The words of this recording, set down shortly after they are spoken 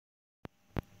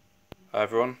Hi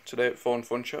everyone, today at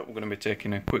FoneFunShop we're going to be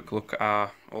taking a quick look at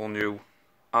our all new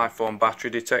iPhone battery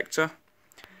detector.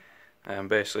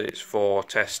 Basically it's for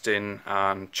testing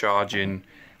and charging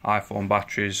iPhone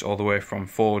batteries all the way from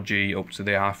 4G up to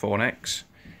the iPhone X.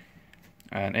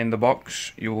 And in the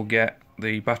box you will get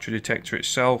the battery detector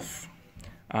itself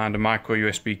and a micro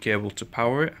USB cable to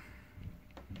power it.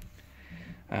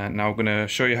 And now we're going to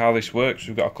show you how this works.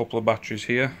 We've got a couple of batteries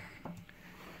here.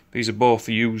 These are both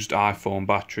used iPhone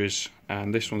batteries,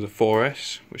 and this one's a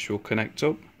 4S, which will connect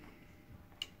up.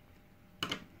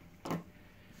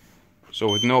 So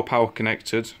with no power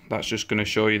connected, that's just going to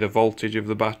show you the voltage of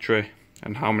the battery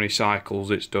and how many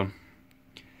cycles it's done.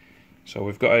 So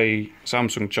we've got a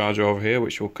Samsung charger over here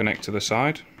which will connect to the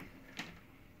side.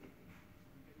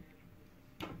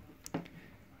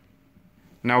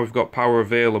 Now we've got power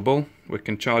available, we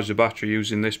can charge the battery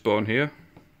using this button here.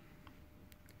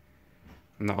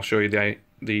 And that'll show you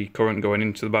the current going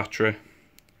into the battery,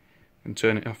 and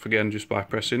turn it off again just by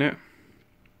pressing it.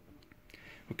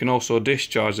 We can also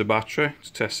discharge the battery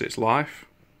to test its life.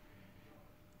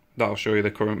 That'll show you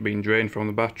the current being drained from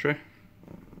the battery.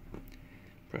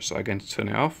 Press that again to turn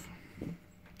it off.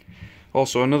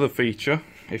 Also another feature,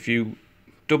 if you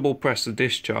double press the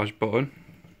discharge button,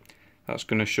 that's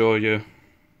going to show you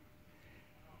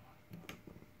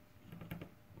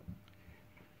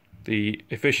the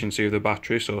efficiency of the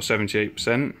battery, so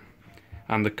 78%,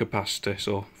 and the capacity,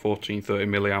 so 1430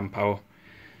 milliamp hour.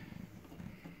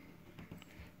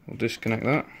 We'll disconnect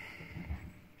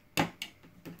that.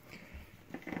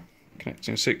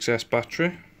 Connecting 6S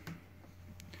battery.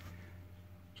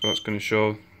 So that's going to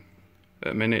show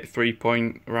at a minute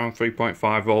around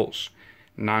 3.5 volts,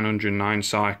 909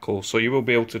 cycles. So you will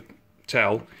be able to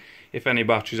tell if any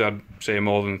batteries had, say,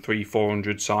 more than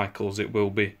 300-400 cycles, it will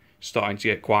be starting to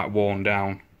get quite worn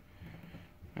down.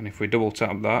 And if we double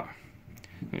tap that,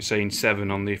 it's saying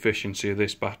 7 on the efficiency of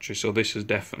this battery, so this is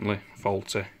definitely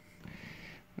faulty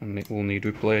and it will need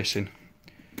replacing.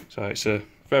 So it's a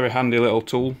very handy little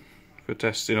tool for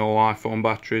testing all iPhone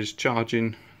batteries,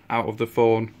 charging out of the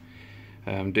phone,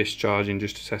 discharging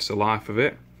just to test the life of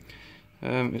it.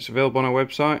 It's available on our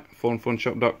website,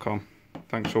 FoneFunShop.com.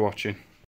 Thanks for watching.